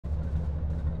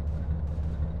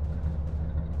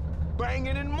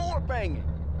banging and more banging.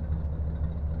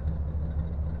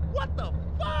 What the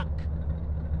fuck?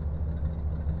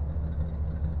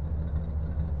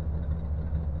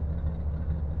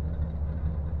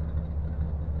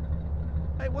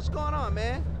 Hey, what's going on,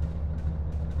 man?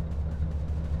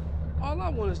 All I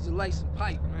want is to lay some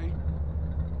pipe, man.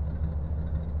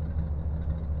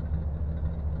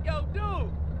 Yo, dude!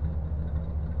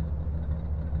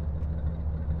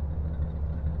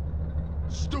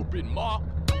 Stupid Mark!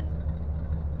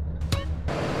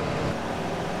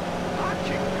 I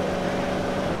kicked your ass.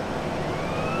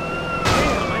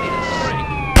 Damn, I need a drink.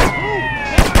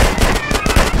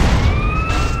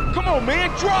 Come on, man,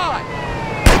 drive!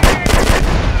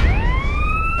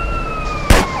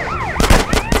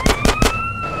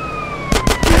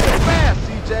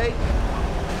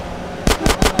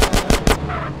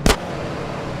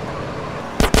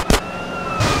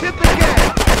 Hit the gas!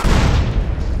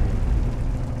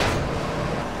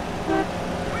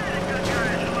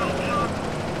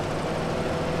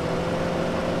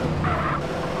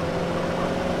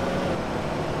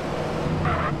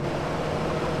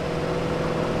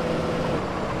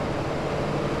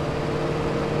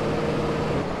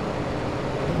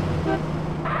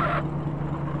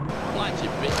 Watch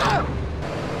it, bitch.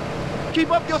 Keep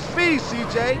up your speed,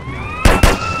 CJ.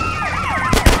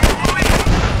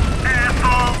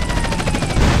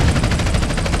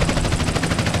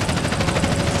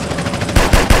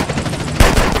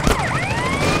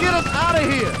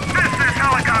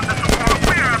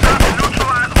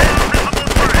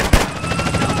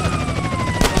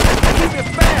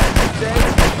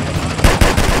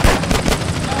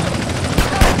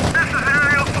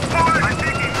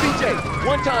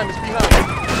 One time is behind you.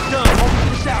 It's done. Homie,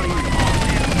 get us out of here.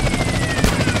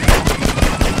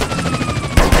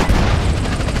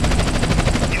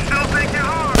 You still think you're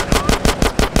hard?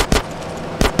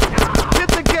 Hit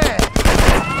the gas.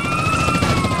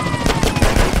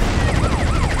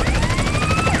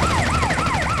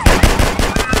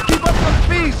 Keep up your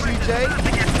speed, CJ.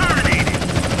 Get terminated.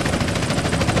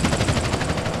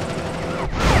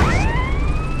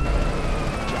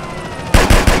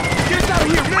 Get us out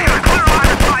of here, man.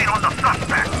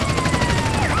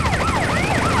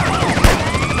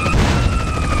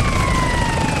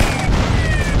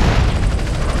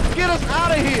 Get us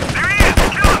out of here! There he is!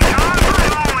 Kill him, John! I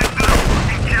always do!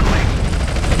 Keep killing!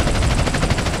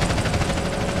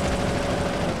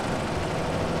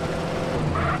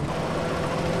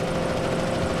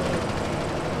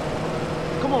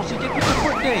 Come on, CJ, put your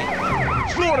foot down!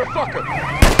 Floor the fucker!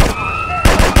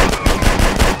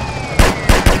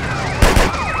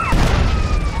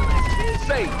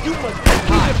 Say, you must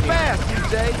keep it fast,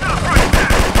 CJ!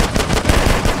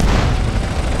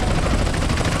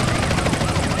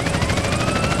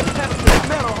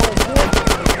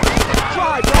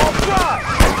 Drive, dog, drive!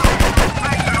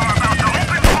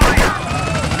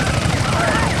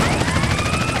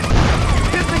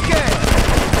 Hit the gas!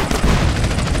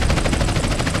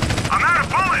 I'm out of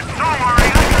bullets, don't worry,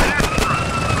 I got extra!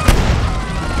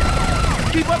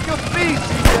 Keep up your speed,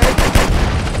 CJ!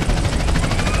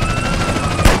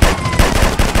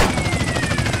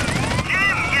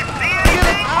 Get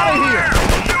us out of here!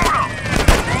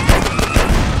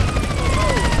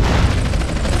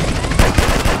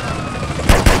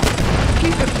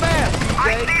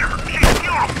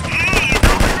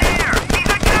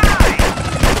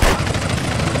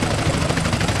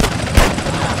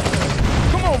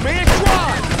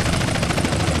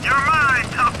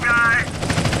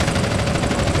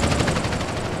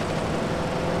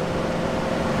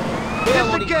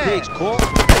 Pigs, Cole.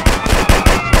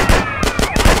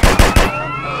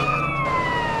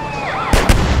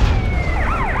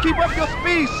 Keep up your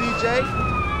speed, CJ.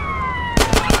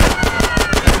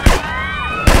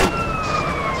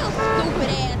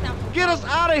 Get us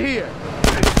out of here.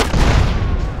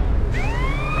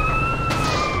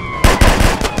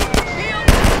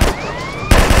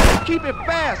 Keep it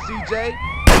fast, CJ.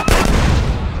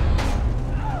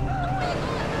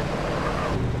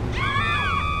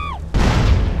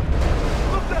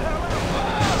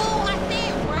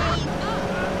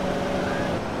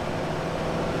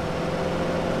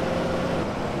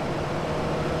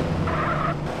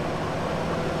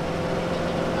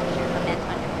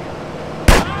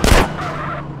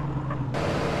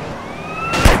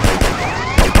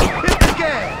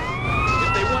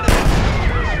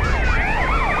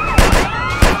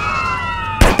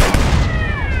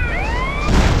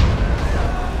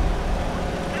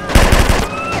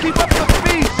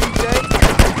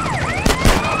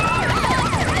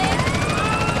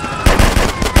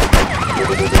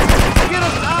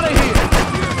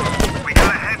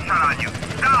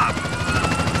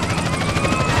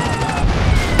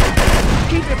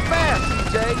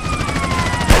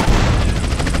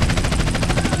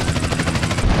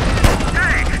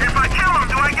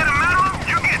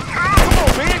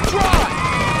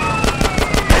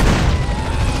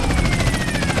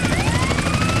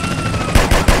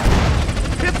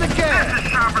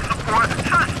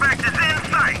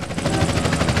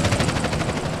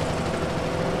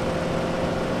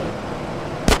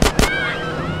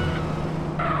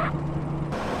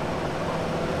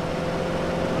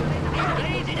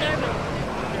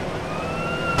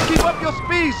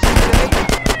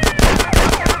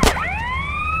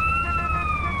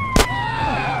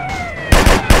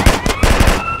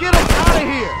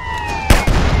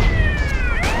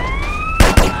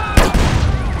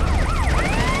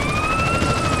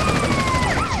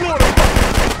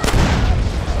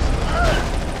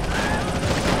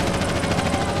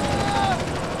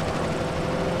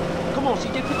 Come on,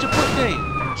 CJ, put your foot down.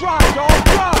 Drive, dog,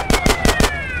 drive!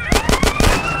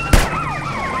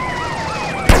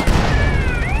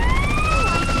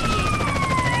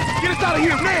 Get us out of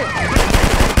here, man!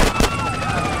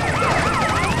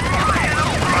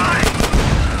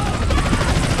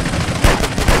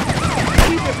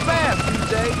 Keep it fast,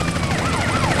 CJ.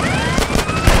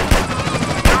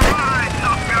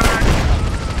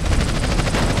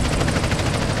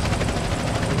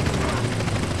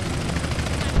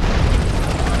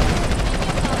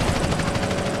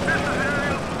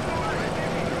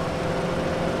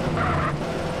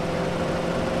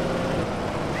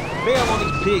 Bail on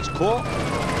these pigs, Corp.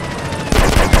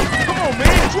 Come on,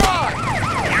 man, drive!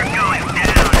 You're going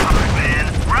down, man.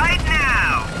 Right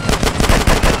now!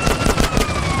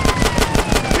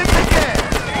 Hit the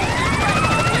gas!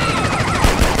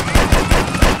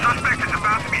 Suspect is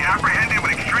about to be apprehended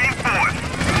with extreme force.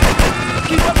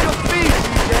 Keep up your speed,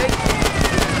 CJ!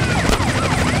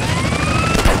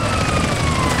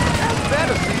 That's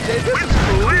better, CJ. This is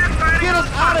cool. Get us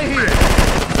out of here!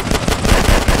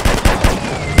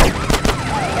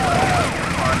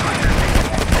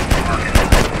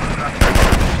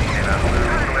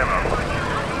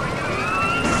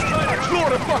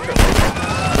 Motherfucker!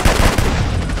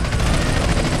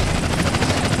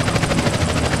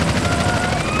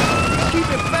 Keep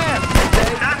it fast, CJ!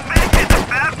 Suspect is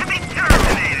about to be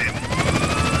terminated.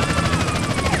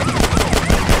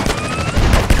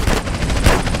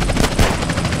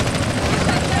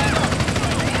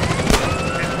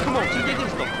 Come on, CJ, get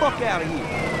us the fuck out of here.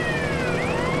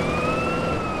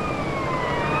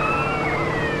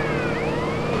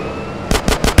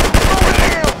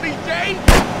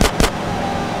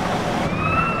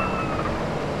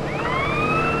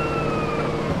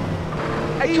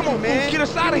 Hey, come on, man. Get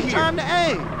us out of here. Time to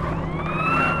aim.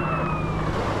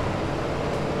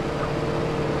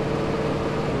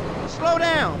 Slow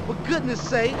down, for goodness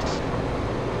sakes.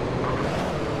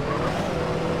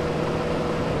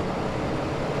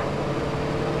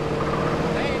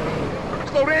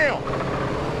 Slow down.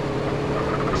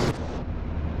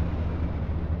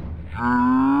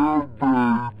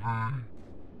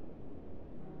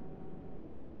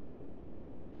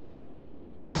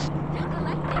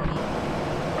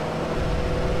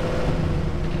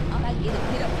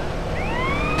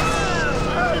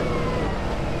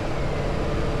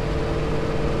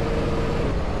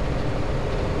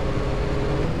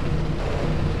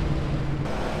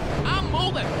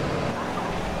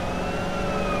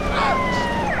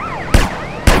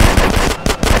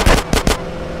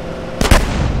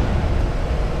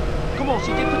 Come on,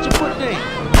 CJ, put your foot down.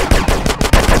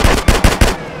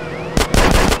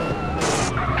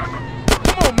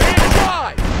 Come on, man,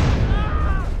 drive!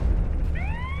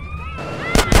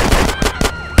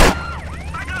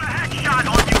 I got a headshot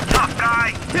on you, tough guy.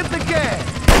 Hit the gas!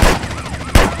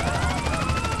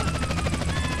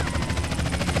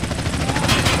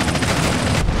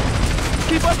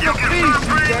 Keep up your speed,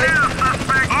 CJ!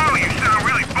 Suspect. Oh, you sound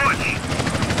really butch.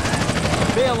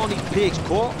 Bail on these pigs,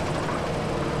 Corp.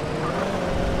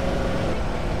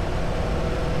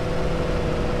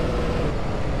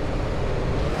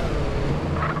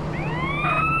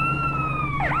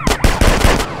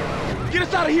 Get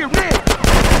us out of here, man!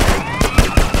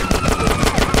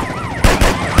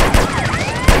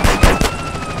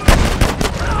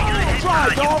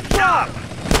 Drive, dog, drive!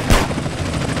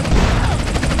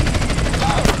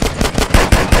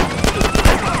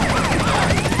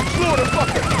 Slow the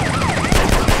fucker!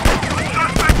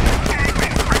 Suspect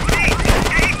escaping. Repeat,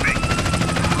 escaping.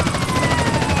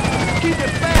 Keep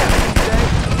it fast, CJ!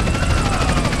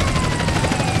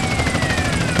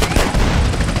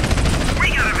 We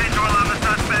got a visual on the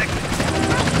suspect.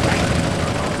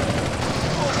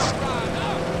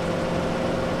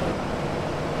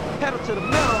 Pedal to the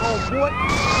metal, homeboy.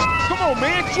 Come on,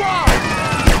 man, drive!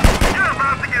 You're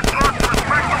about to get lost.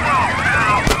 Respect the law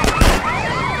now.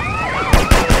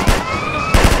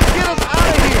 Get us out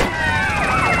of here!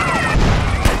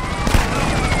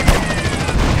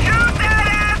 Shoot that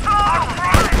asshole!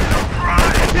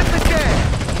 Right. Hit the gas!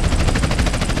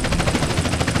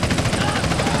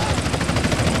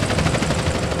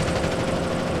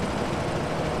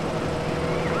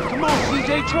 Come on,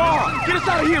 CJ, drive. Get us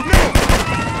out of here, man!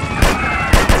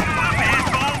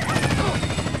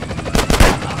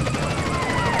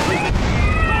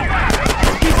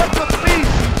 Keep up the speed,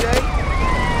 CJ!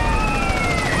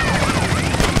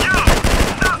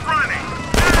 Stop running!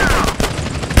 Now!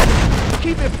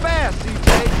 Keep it fast, CJ!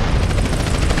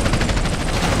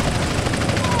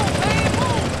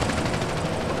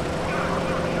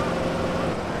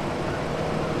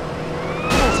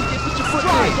 Come on, CJ, put your foot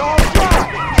Drive, down. dog, drive!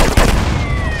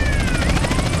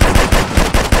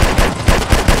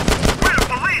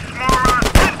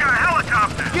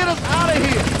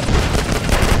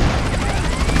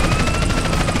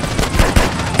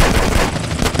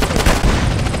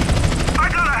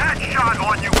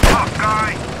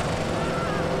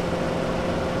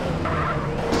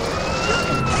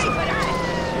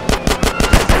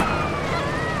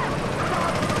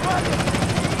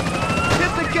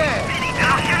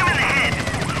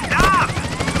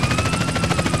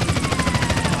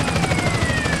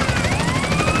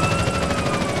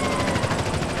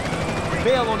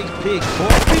 pigs, boy.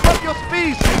 Keep up your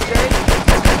speed, CJ.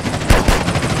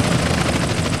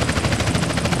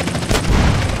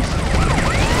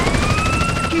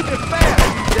 Keep it fast,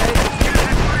 CJ.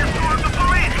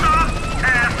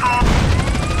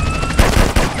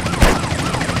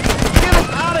 Get us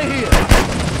out of here.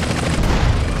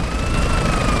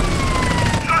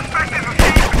 Suspect is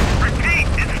escaping. Repeat,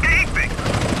 escaping.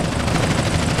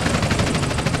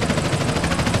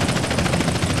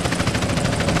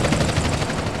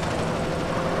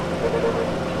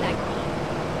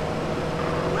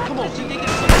 Come on, CJ, get the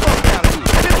fuck out of here.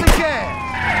 Hit the gas.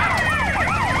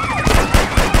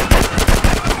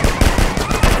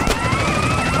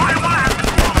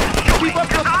 Keep up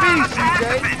your speed, CJ.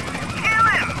 Kill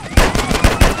him.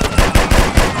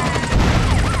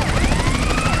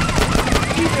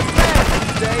 Keep it fast,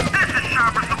 CJ. This is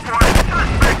Chopper support.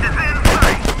 Suspect is in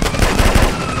sight.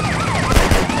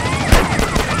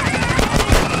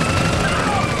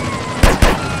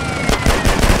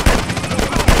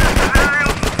 This is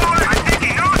aerial support. I think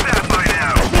he knows that by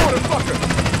now. Motherfucker.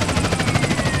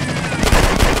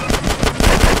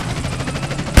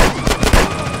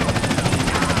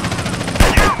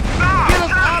 You stop. Get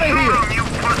us out of here. You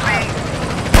pussy.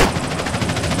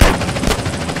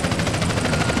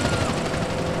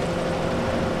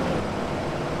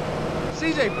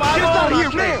 CJ, fire Get on out of here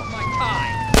us, now. My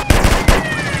time.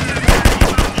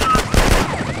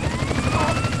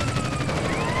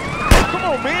 Come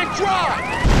on, man, drive.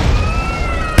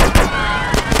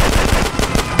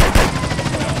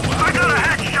 I got a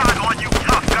headshot on you,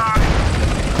 tough guy.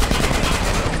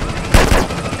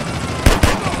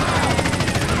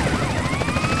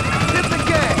 Hit the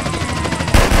gas.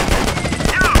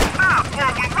 You stop or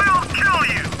we will kill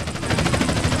you.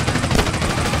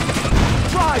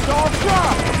 Drive, dog,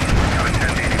 drive.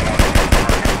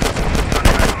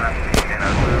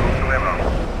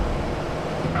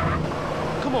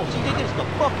 Come on, CJ, get us the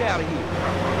fuck out of here.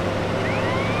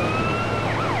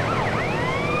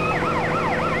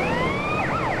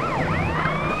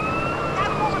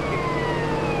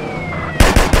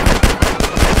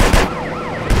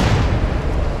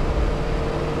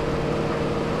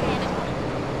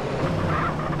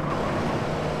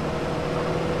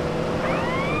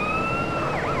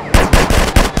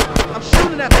 I'm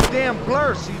shooting at the damn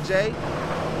blur, CJ.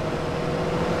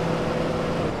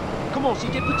 Come on,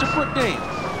 CJ, put your foot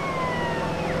down.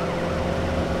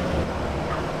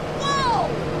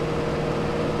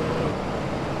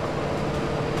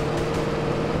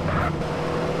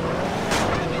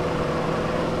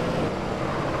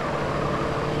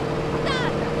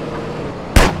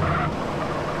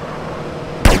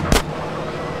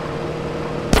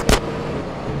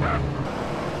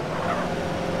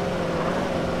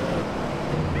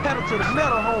 Pedal to the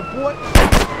metal, homeboy.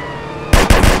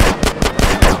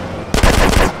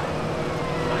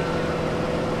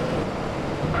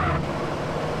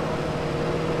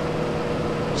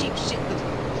 Cheap shit.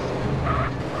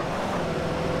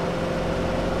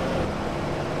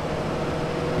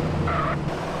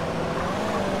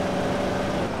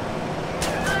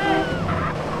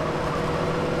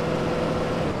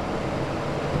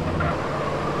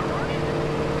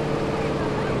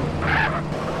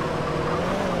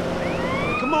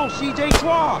 Come on, CJ,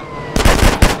 drive.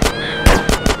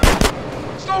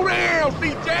 Slow down,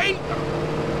 CJ!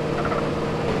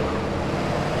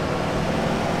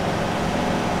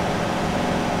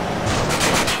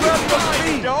 Grab your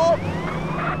speed, dog.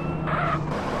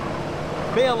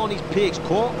 Bail on these pigs,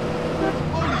 Corp.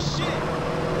 Holy shit!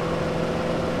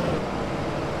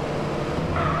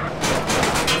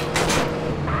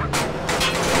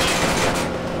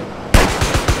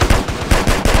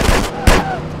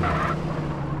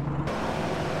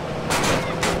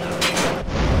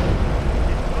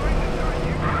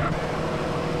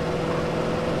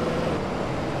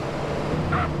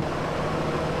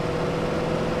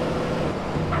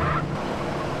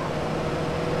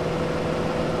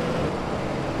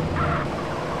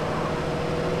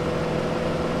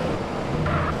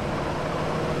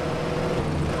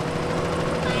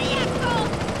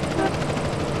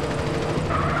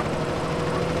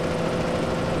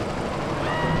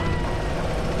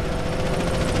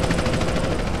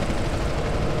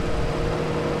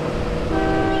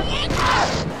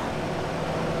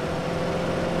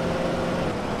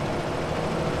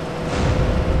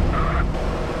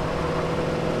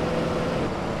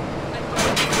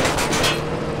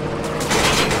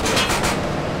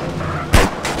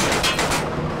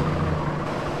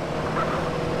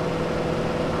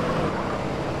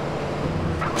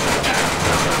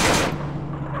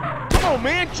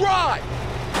 Man, drive!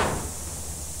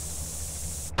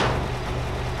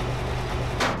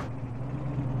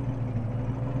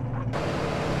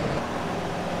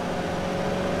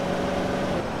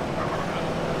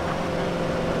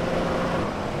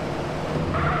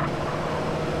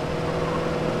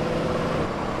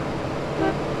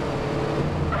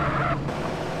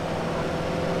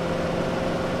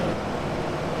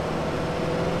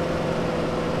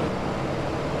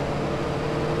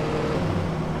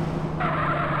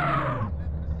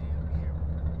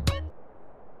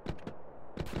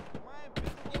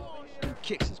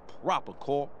 kicks is proper,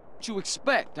 Cole. What you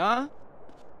expect, huh?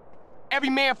 Every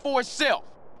man for himself.